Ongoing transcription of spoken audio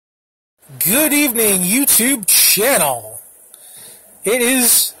Good evening, YouTube channel. It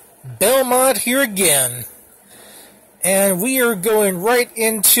is Belmont here again, and we are going right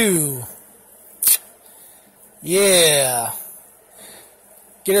into, get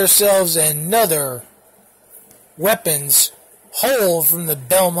ourselves another weapons haul from the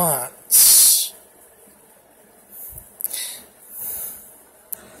Belmonts.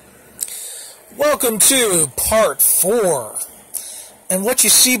 Welcome to part 4. And what you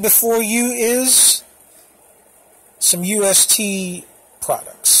see before you is some UST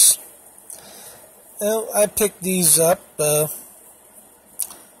products. Well, I picked these up about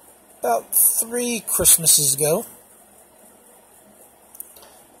 3 Christmases ago.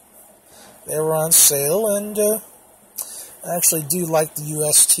 They were on sale, and I actually do like the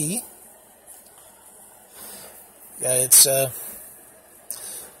UST. It's a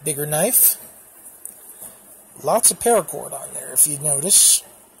bigger knife. Lots of paracord on there, if you notice.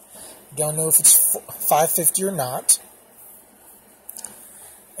 Don't know if it's 550 or not.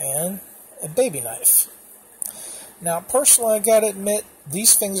 And a baby knife. Now, personally, I gotta admit,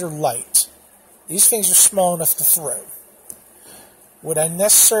 these things are light. These things are small enough to throw. Would I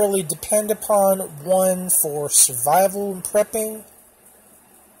necessarily depend upon one for survival and prepping?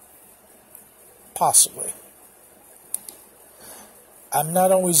 Possibly. I'm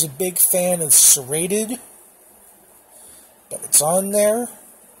not always a big fan of serrated, but it's on there,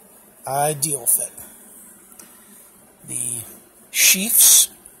 I deal with it. The sheaths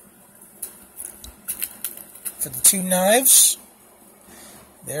for the 2 knives,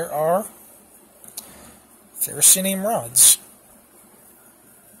 there are ferrocenium rods.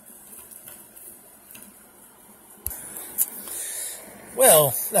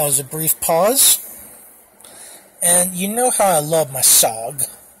 Well, that was a brief pause, and you know how I love my SOG.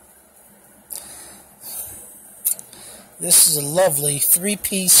 This is a lovely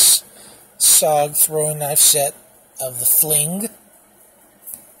 3-piece SOG throwing knife set of the Fling.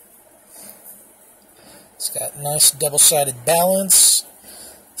 It's got nice double-sided balance,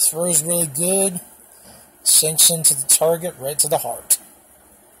 throws really good, sinks into the target right to the heart.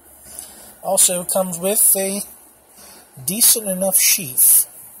 Also comes with a decent enough sheath.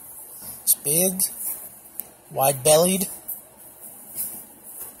 It's big, wide-bellied.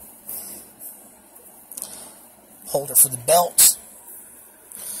 Holder for the belt.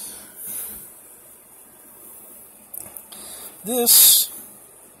 This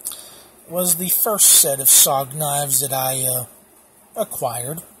was the first set of SOG knives that I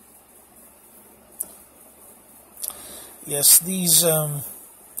acquired. Yes, these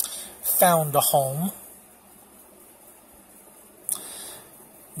found a home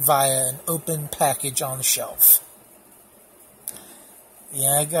via an open package on the shelf.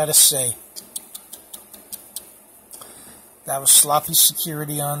 Yeah, I gotta say, that was sloppy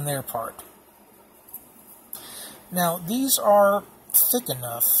security on their part. Now, these are thick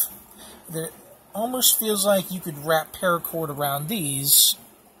enough that it almost feels like you could wrap paracord around these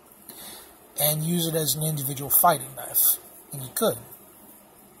and use it as an individual fighting knife. And you could.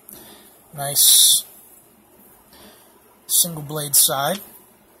 Nice single blade side.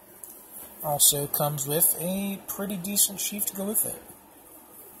 Also comes with a pretty decent sheath to go with it.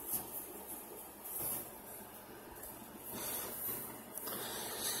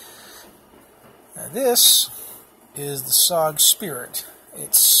 Now this is the SOG Spirit.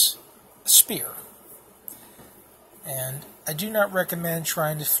 It's a spear. And I do not recommend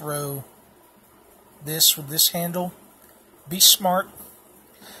trying to throw this with this handle. Be smart.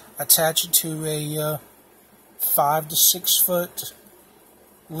 Attach it to a 5 to 6 foot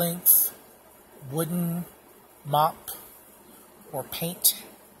length wooden mop or paint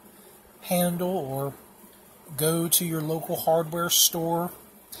handle, or go to your local hardware store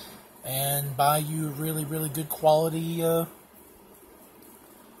and buy you a really, really good quality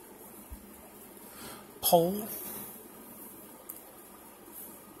pole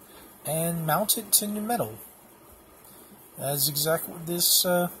and mount it to the metal. That's exactly what this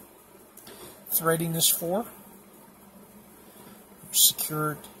threading is for.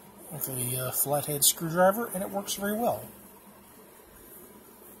 Secure it with a flathead screwdriver, and it works very well.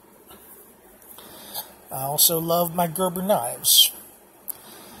 I also love my Gerber knives.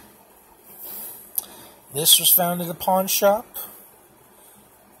 This was found at a pawn shop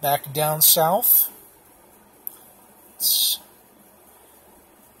back down south. It's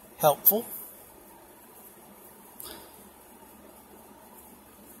helpful.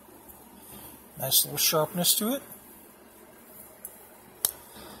 Nice little sharpness to it.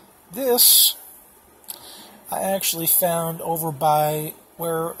 This I actually found over by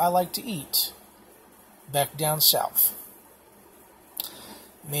where I like to eat, back down south.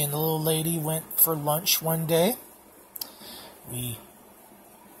 Me and the little lady went for lunch one day. We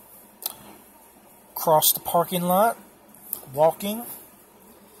crossed the parking lot, walking,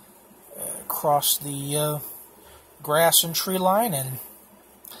 crossed the grass and tree line, and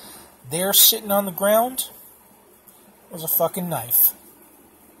there, sitting on the ground, was a fucking knife.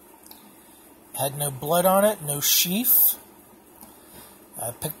 Had no blood on it, no sheath.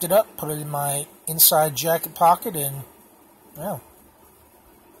 I picked it up, put it in my inside jacket pocket, and, well,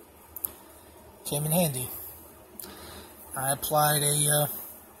 came in handy. I applied a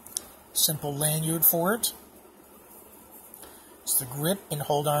simple lanyard for it. It's the grip and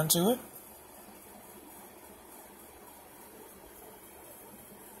hold on to it.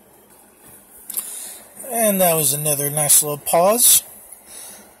 And that was another nice little pause.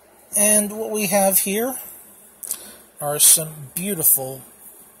 And what we have here are some beautiful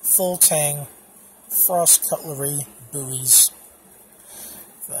full tang frost cutlery buoys.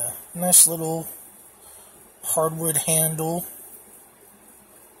 A nice little hardwood handle.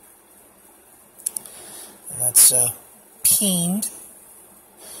 And that's a pin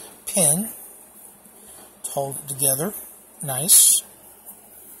to hold it together. Nice.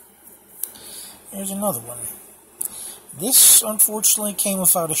 Here's another one. This, unfortunately, came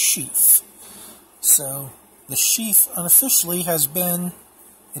without a sheath. So, the sheath unofficially has been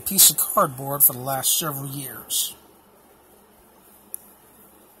a piece of cardboard for the last several years.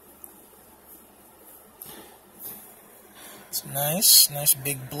 It's nice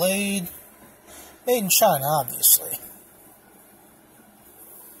big blade. Made in China, obviously.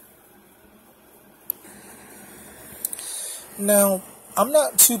 Now, I'm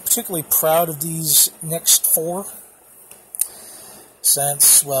not too particularly proud of these next four,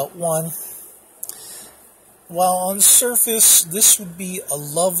 since, well, one, while on the surface this would be a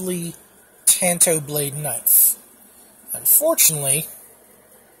lovely tanto blade knife, unfortunately,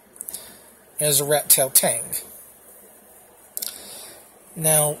 it has a rat tail tang.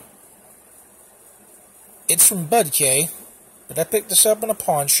 Now, it's from Budk, but I picked this up in a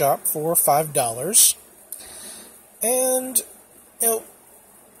pawn shop for $5, and, you know,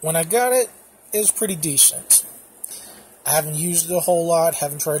 when I got it, it was pretty decent. I haven't used it a whole lot,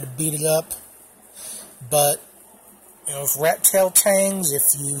 haven't tried to beat it up, but, you know, with rat tail tangs, if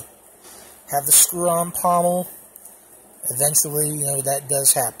you have the screw-on pommel, eventually, you know, that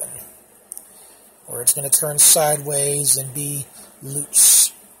does happen. Or it's going to turn sideways and be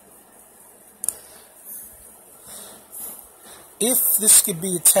loose. If this could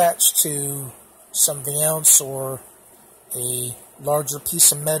be attached to something else or a larger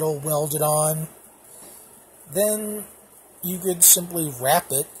piece of metal welded on, then you could simply wrap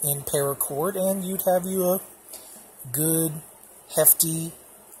it in paracord and you'd have you a good, hefty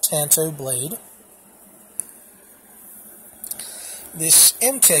tanto blade. This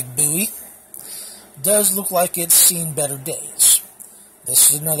MTEG buoy does look like it's seen better days.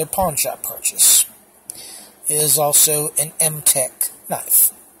 This is another pawn shop purchase. It is also an MTEC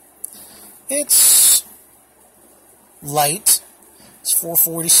knife. It's light. It's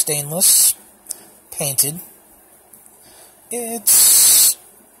 440 stainless, painted. It's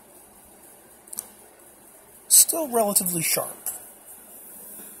still relatively sharp.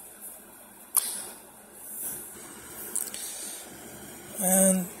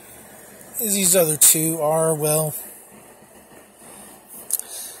 And these other two are, well,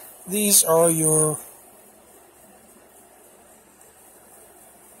 these are your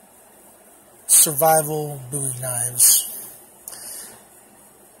survival buoy knives.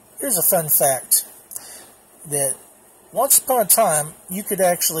 Here's a fun fact, that once upon a time, you could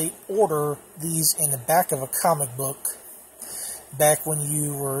actually order these in the back of a comic book, back when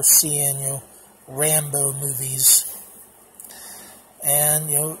you were seeing, you know, Rambo movies. And,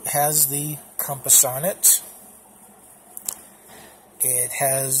 you know, it has the compass on it. It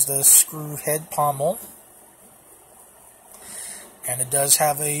has the screw head pommel. And it does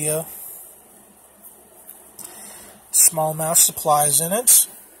have a small amount of supplies in it.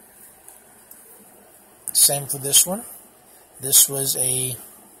 Same for this one. This was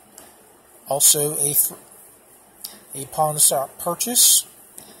also a pawn shop purchase.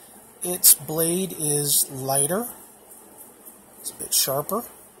 Its blade is lighter. It's a bit sharper.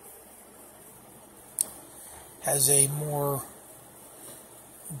 Has a more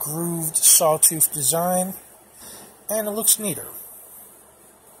grooved sawtooth design, and it looks neater.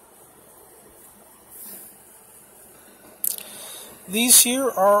 These here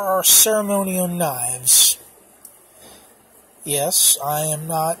are our ceremonial knives. Yes, I am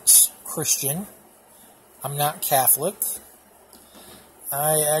not Christian. I'm not Catholic.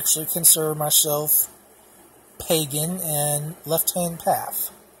 I actually consider myself pagan and left-hand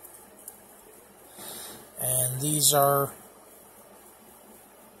path. And these are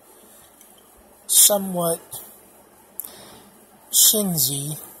somewhat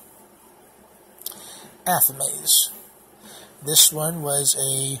Shinzi Athames. This one was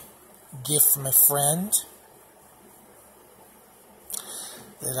a gift from a friend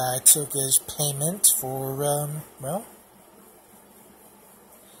that I took as payment for, well,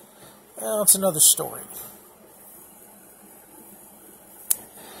 it's another story.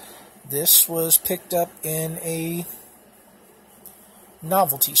 This was picked up in a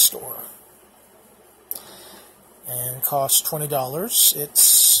novelty store and cost $20.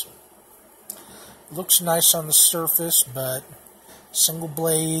 It's looks nice on the surface, but single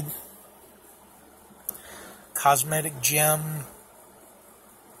blade, cosmetic gem.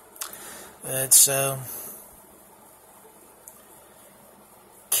 It's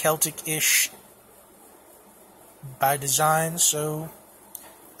Celtic-ish by design, so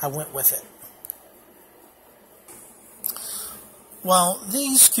I went with it. While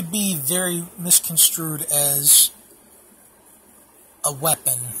these could be very misconstrued as a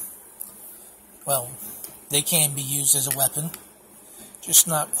weapon, well, they can be used as a weapon, just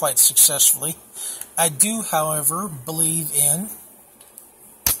not quite successfully. I do, however, believe in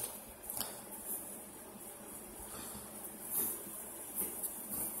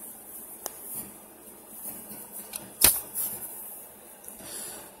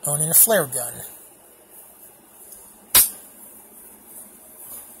owning a flare gun.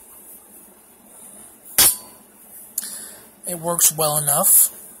 It works well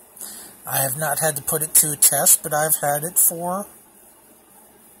enough. I have not had to put it to a test, but I've had it for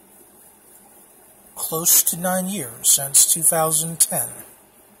close to 9 years, since 2010.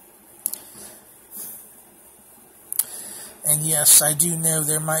 And yes, I do know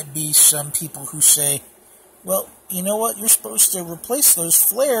there might be some people who say, well, you know what, you're supposed to replace those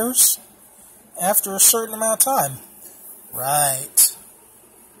flares after a certain amount of time. Right.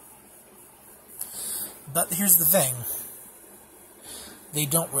 But here's the thing. They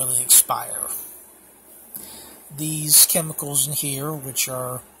don't really expire. These chemicals in here, which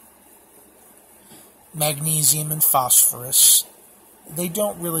are magnesium and phosphorus, they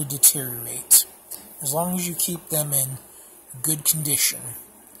don't really deteriorate as long as you keep them in good condition,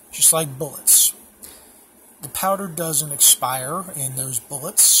 just like bullets. The powder doesn't expire in those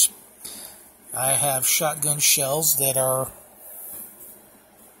bullets. I have shotgun shells that are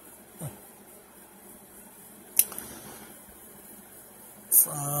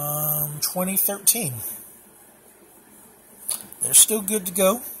from 2013. They're still good to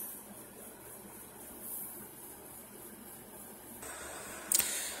go.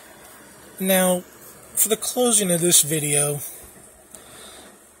 Now, for the closing of this video,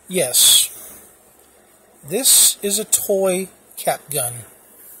 yes, this is a toy cap gun.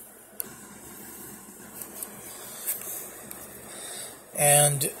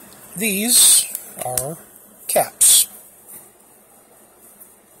 And these are caps.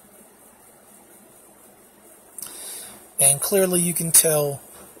 And clearly you can tell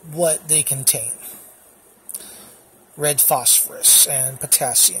what they contain. Red phosphorus and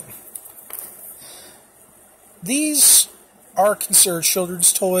potassium. These are considered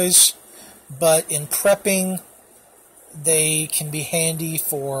children's toys, but in prepping, they can be handy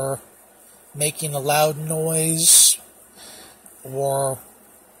for making a loud noise, or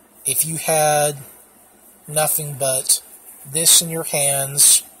if you had nothing but this in your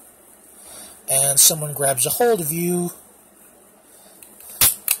hands and someone grabs a hold of you,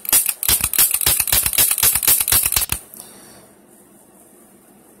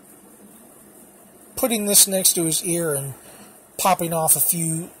 putting this next to his ear and popping off a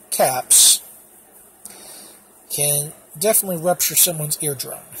few caps can definitely rupture someone's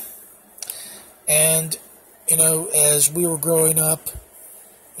eardrum. And, you know, as we were growing up,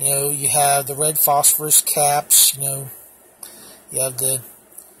 you know, you have the red phosphorus caps, you know, you have the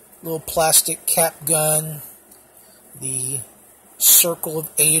little plastic cap gun, the circle of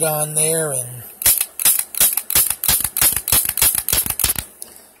 8 on there, and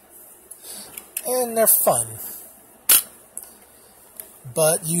they're fun.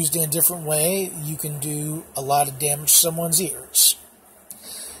 But used in a different way, you can do a lot of damage to someone's ears.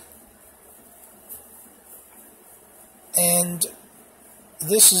 And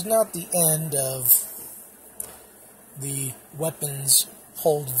this is not the end of the weapons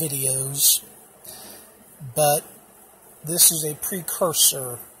hold videos, but this is a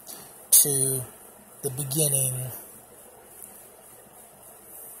precursor to the beginning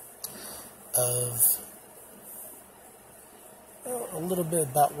of a little bit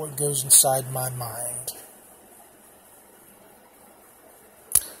about what goes inside my mind.